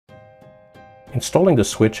Installing the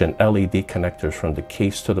switch and LED connectors from the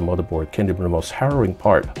case to the motherboard can be the most harrowing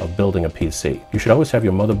part of building a PC. You should always have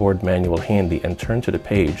your motherboard manual handy and turn to the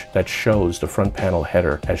page that shows the front panel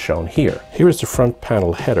header as shown here. Here is the front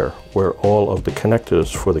panel header where all of the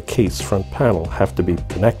connectors for the case front panel have to be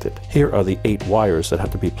connected. Here are the 8 wires that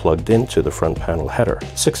have to be plugged into the front panel header.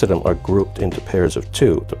 6 of them are grouped into pairs of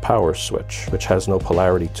 2. The power switch, which has no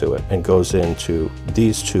polarity to it and goes into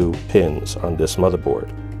these 2 pins on this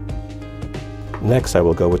motherboard. Next, I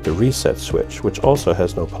will go with the reset switch, which also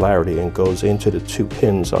has no polarity and goes into the 2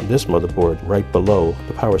 pins on this motherboard right below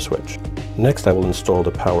the power switch. Next, I will install the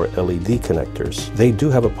power LED connectors. They do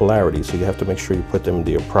have a polarity, so you have to make sure you put them in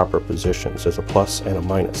their proper positions. There's a plus and a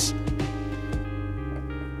minus.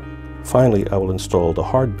 Finally, I will install the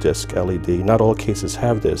hard disk LED. Not all cases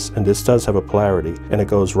have this, and this does have a polarity, and it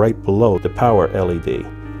goes right below the power LED.